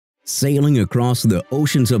Sailing across the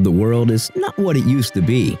oceans of the world is not what it used to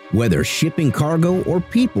be. Whether shipping cargo or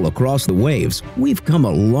people across the waves, we've come a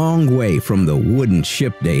long way from the wooden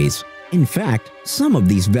ship days. In fact, some of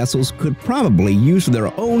these vessels could probably use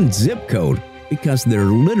their own zip code because they're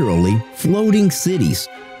literally floating cities.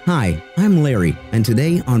 Hi, I'm Larry, and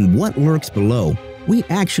today on What Lurks Below, we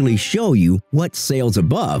actually show you what sails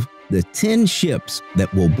above the 10 ships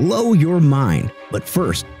that will blow your mind. But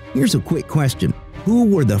first, here's a quick question. Who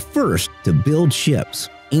were the first to build ships?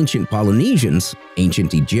 Ancient Polynesians,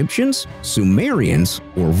 ancient Egyptians, Sumerians,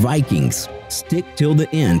 or Vikings? Stick till the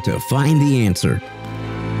end to find the answer.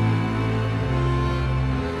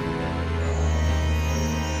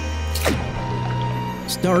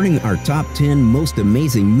 Starting our top 10 most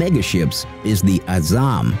amazing megaships is the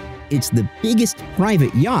Azzam. It's the biggest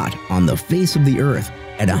private yacht on the face of the earth.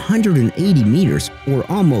 At 180 meters, or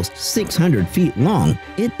almost 600 feet long,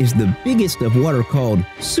 it is the biggest of what are called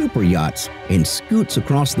super yachts and scoots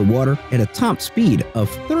across the water at a top speed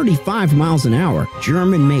of 35 miles an hour.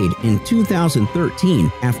 German-made in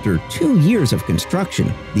 2013, after 2 years of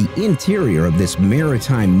construction, the interior of this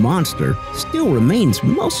maritime monster still remains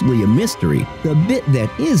mostly a mystery. The bit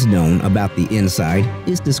that is known about the inside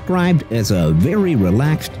is described as a very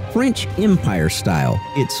relaxed French Empire style.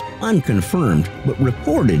 It's unconfirmed, but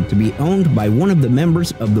reported to be owned by one of the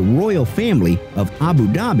members of the royal family of Abu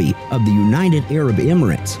Dhabi of the United Arab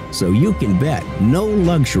Emirates. So you can bet no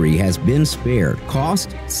luxury has been spared. Cost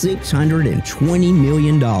 $620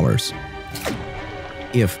 million.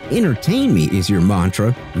 If entertain me is your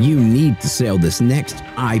mantra, you need to sail this next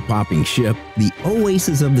eye-popping ship, the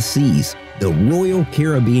Oasis of the Seas. The Royal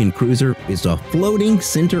Caribbean Cruiser is a floating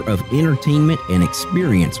center of entertainment and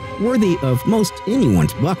experience worthy of most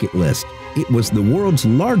anyone's bucket list. It was the world's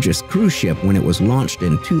largest cruise ship when it was launched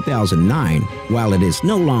in 2009. While it is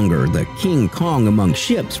no longer the King Kong among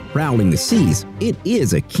ships prowling the seas, it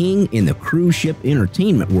is a king in the cruise ship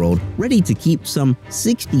entertainment world, ready to keep some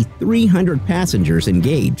 6,300 passengers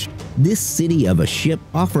engaged. This city of a ship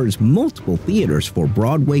offers multiple theaters for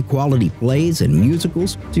Broadway-quality plays and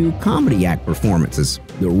musicals to comedy act performances.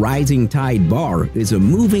 The Rising Tide Bar is a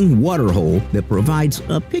moving waterhole that provides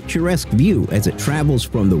a picturesque view as it travels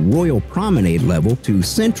from the Royal Promenade level to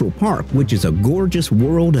Central Park, which is a gorgeous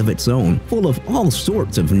world of its own, full of all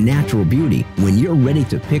sorts of natural beauty. When you're ready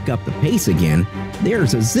to pick up the pace again,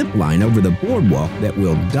 there's a zip line over the boardwalk that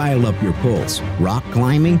will dial up your pulse. Rock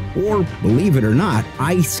climbing, or believe it or not,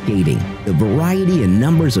 ice skating. The variety and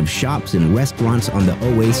numbers of shops and restaurants on the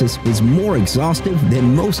Oasis is more exhaustive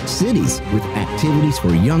than most cities, with activities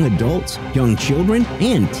for young adults, young children,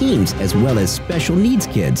 and teens, as well as special needs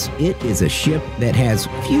kids. It is a ship that has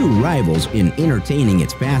few rivals in entertaining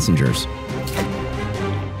its passengers.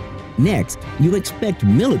 Next, you'll expect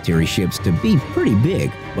military ships to be pretty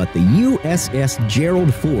big, but the USS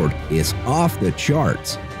Gerald Ford is off the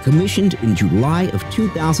charts. Commissioned in July of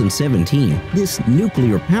 2017, this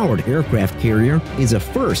nuclear-powered aircraft carrier is a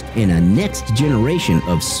first in a next generation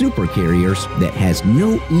of supercarriers that has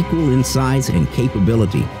no equal in size and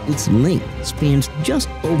capability. Its length spans just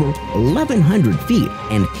over 1,100 feet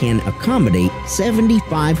and can accommodate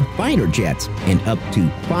 75 fighter jets and up to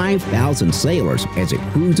 5,000 sailors as it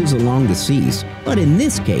cruises along the seas. But in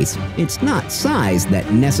this case, it's not size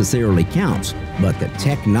that necessarily counts, but the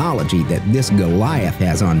technology that this Goliath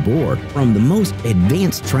has on board. From the most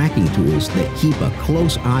advanced tracking tools that keep a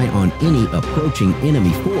close eye on any approaching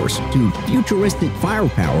enemy force to futuristic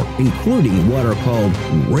firepower, including what are called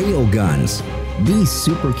rail guns. These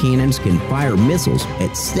super cannons can fire missiles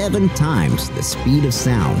at 7 times the speed of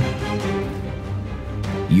sound.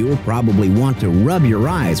 You'll probably want to rub your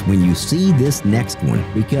eyes when you see this next one,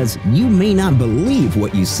 because you may not believe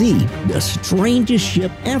what you see. The strangest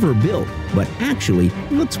ship ever built, but actually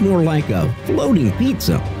looks more like a floating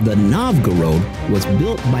pizza. The Novgorod was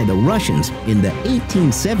built by the Russians in the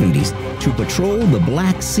 1870s to patrol the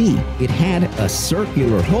Black Sea. It had a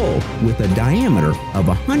circular hull with a diameter of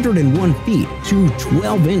 101 feet. 2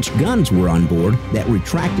 12-inch guns were on board that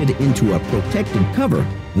retracted into a protected cover.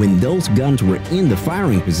 When those guns were in the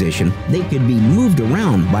firing position, they could be moved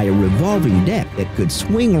around by a revolving deck that could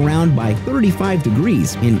swing around by 35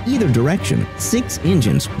 degrees in either direction. 6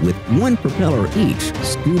 engines with 1 propeller each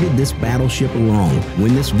scooted this battleship along.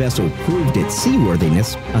 When this vessel proved its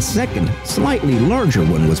seaworthiness, a second, slightly larger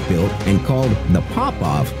one was built and called the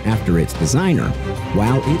Popov after its designer.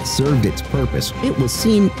 While it served its purpose, it was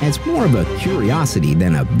seen as more of a curiosity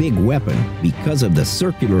than a big weapon. Because of the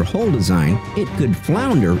circular hull design, it could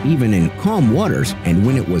flounder even in calm waters, and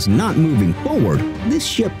when it was not moving forward, this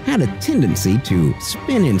ship had a tendency to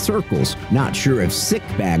spin in circles. Not sure if sick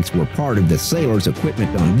bags were part of the sailors'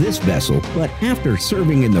 equipment on this vessel, but after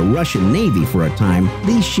serving in the Russian Navy for a time,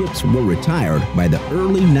 these ships were retired by the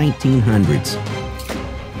early 1900s.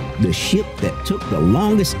 The ship that took the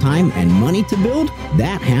longest time and money to build?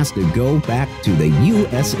 That has to go back to the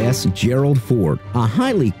USS Gerald Ford, a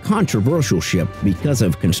highly controversial ship because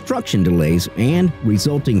of construction delays and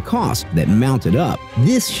resulting costs that mounted up.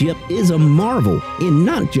 This ship is a marvel in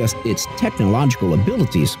not just its technological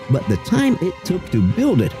abilities, but the time it took to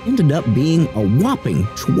build it ended up being a whopping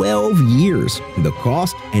 12 years. The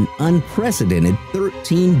cost, an unprecedented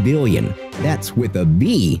 $13 billion. That's with a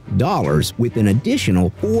B, dollars, with an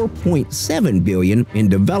additional $4.7 billion in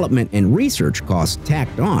development and research costs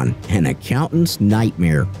tacked on. An accountant's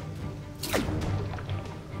nightmare.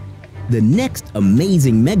 The next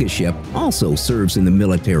amazing megaship also serves in the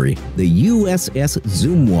military, the USS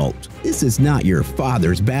Zumwalt. This is not your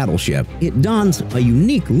father's battleship. It dons a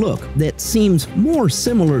unique look that seems more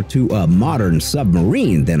similar to a modern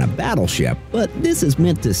submarine than a battleship, but this is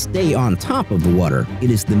meant to stay on top of the water.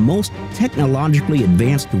 It is the most technologically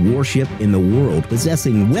advanced warship in the world,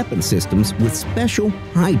 possessing weapon systems with special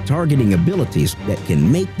high targeting abilities that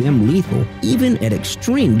can make them lethal, even at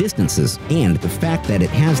extreme distances, and the fact that it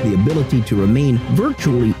has the ability to remain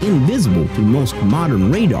virtually invisible to most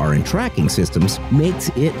modern radar and tracking systems makes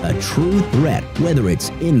it a true threat, whether it's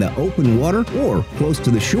in the open water or close to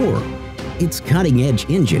the shore. Its cutting-edge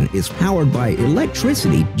engine is powered by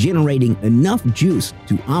electricity, generating enough juice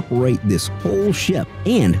to operate this whole ship,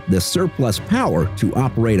 and the surplus power to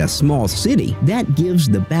operate a small city. That gives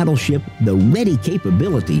the battleship the ready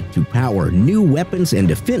capability to power new weapons and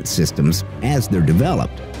defense systems as they're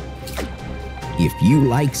developed. If you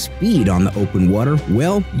like speed on the open water,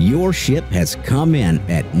 well, your ship has come in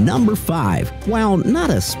at number 5. While not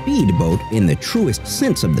a speedboat in the truest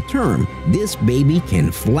sense of the term, this baby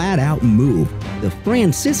can flat out move. The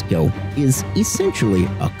Francisco is essentially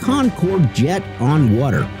a Concorde jet on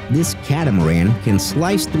water. This catamaran can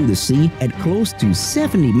slice through the sea at close to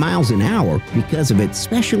 70 miles an hour because of its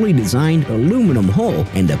specially designed aluminum hull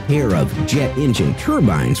and a pair of jet engine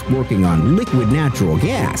turbines working on liquid natural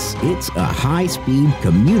gas. It's a high-speed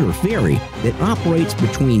commuter ferry that operates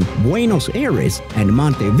between Buenos Aires and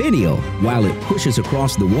Montevideo while it pushes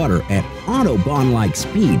across the water at Autobahn-like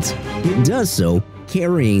speeds. It does so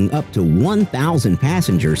carrying up to 1,000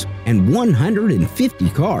 passengers and 150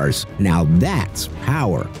 cars. Now that's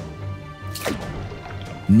power.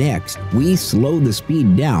 Next, we slow the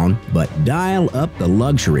speed down but dial up the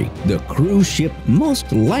luxury. The cruise ship most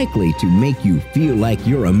likely to make you feel like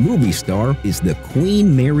you're a movie star is the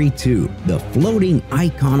Queen Mary II. The floating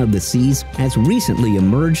icon of the seas has recently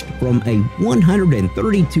emerged from a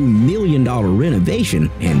 $132 million renovation,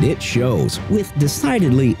 and it shows, with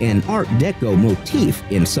decidedly an Art Deco motif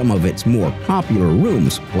in some of its more popular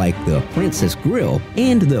rooms, like the Princess Grill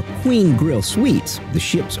and the Queen Grill Suites. The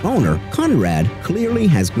ship's owner, Conrad, clearly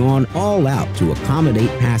has gone all out to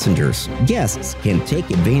accommodate passengers. Guests can take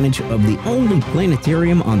advantage of the only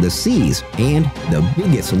planetarium on the seas and the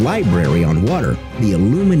biggest library on water. The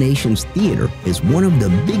Illuminations Theater is one of the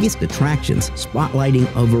biggest attractions, spotlighting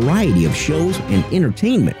a variety of shows and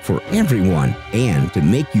entertainment for everyone. And to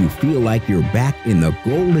make you feel like you're back in the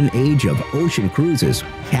golden age of ocean cruises,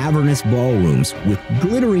 cavernous ballrooms with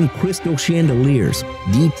glittering crystal chandeliers,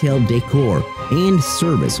 detailed decor, and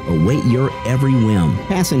service await your every whim.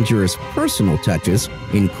 Passengers' personal touches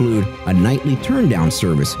include a nightly turn-down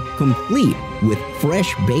service complete with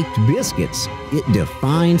fresh-baked biscuits. It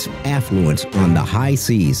defines affluence on the high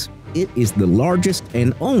seas. It is the largest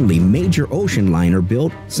and only major ocean liner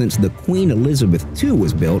built since the Queen Elizabeth II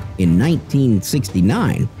was built in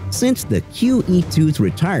 1969. Since the QE2's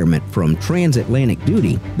retirement from transatlantic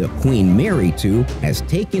duty, the Queen Mary II has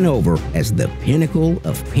taken over as the pinnacle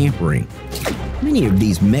of pampering. Many of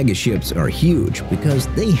these megaships are huge because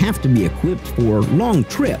they have to be equipped for long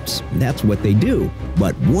trips. That's what they do.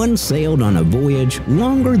 But one sailed on a voyage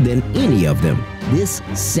longer than any of them. This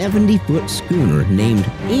 70-foot schooner named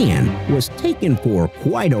Anne was taken for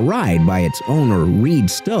quite a ride by its owner, Reed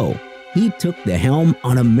Stowe. He took the helm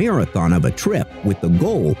on a marathon of a trip with the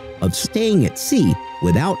goal of staying at sea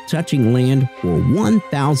without touching land for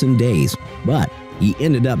 1,000 days. But he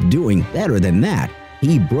ended up doing better than that.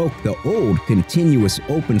 He broke the old continuous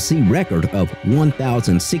open sea record of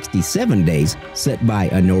 1,067 days set by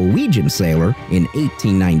a Norwegian sailor in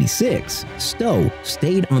 1896. Stowe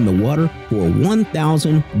stayed on the water for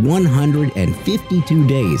 1,152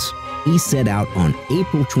 days. He set out on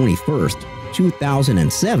April 21st,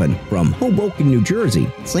 2007 from Hoboken, New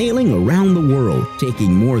Jersey, sailing around the world,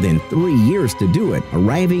 taking more than 3 years to do it,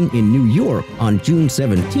 arriving in New York on June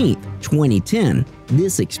 17, 2010.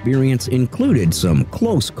 This experience included some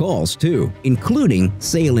close calls too, including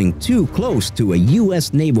sailing too close to a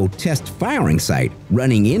U.S. naval test firing site,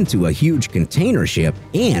 running into a huge container ship,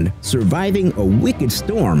 and surviving a wicked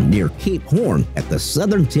storm near Cape Horn at the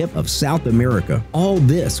southern tip of South America. All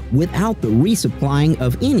this without the resupplying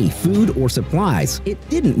of any food or supplies. It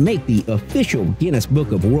didn't make the official Guinness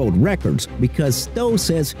Book of World Records because Stowe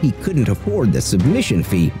says he couldn't afford the submission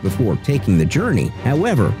fee before taking the journey.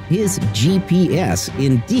 However, his GPS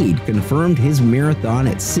indeed confirmed his marathon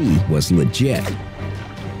at sea was legit.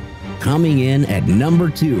 Coming in at number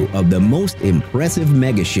 2 of the most impressive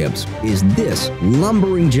megaships is this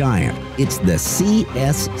lumbering giant. It's the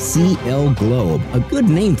CSCL Globe, a good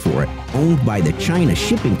name for it. Owned by the China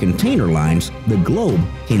Shipping Container Lines, the Globe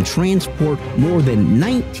can transport more than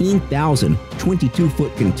 19,000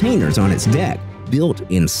 22-foot containers on its deck. Built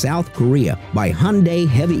in South Korea by Hyundai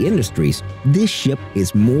Heavy Industries, this ship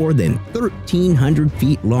is more than 1,300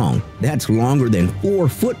 feet long. That's longer than 4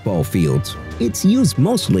 football fields. It's used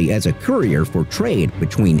mostly as a courier for trade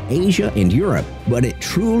between Asia and Europe, but it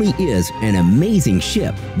truly is an amazing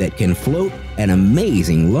ship that can float an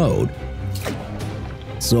amazing load.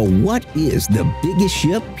 So what is the biggest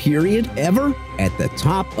ship, period, ever? At the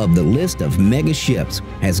top of the list of mega ships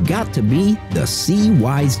has got to be the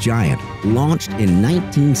Seawise Giant. Launched in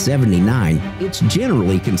 1979, it's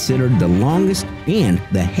generally considered the longest and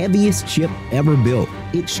the heaviest ship ever built.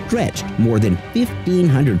 It stretched more than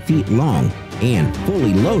 1,500 feet long and,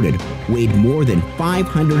 fully loaded, weighed more than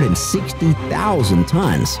 560,000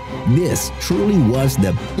 tons. This truly was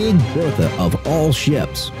the Big Bertha of all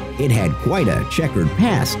ships. It had quite a checkered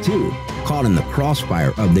past, too. Caught in the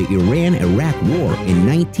crossfire of the Iran-Iraq War in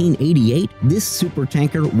 1988, this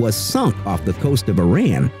supertanker was sunk off the coast of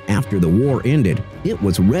Iran. After the war ended, it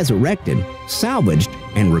was resurrected, salvaged,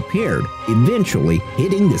 and repaired, eventually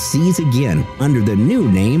hitting the seas again under the new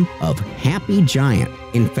name of Happy Giant.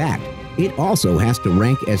 In fact, it also has to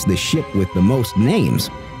rank as the ship with the most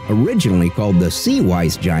names. Originally called the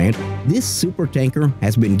Seawise Giant, this supertanker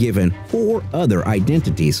has been given 4 other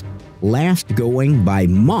identities, last going by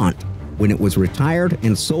Mont when it was retired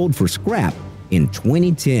and sold for scrap in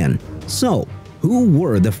 2010. So, who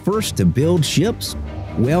were the first to build ships?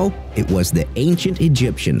 Well, it was the ancient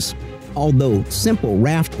Egyptians. Although simple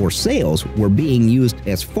raft or sails were being used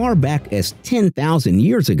as far back as 10,000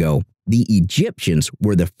 years ago, the Egyptians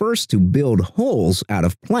were the first to build hulls out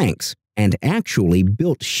of planks and actually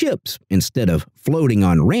built ships instead of floating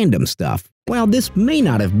on random stuff. While this may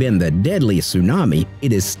not have been the deadliest tsunami,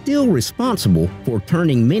 it is still responsible for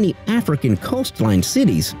turning many African coastline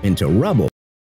cities into rubble.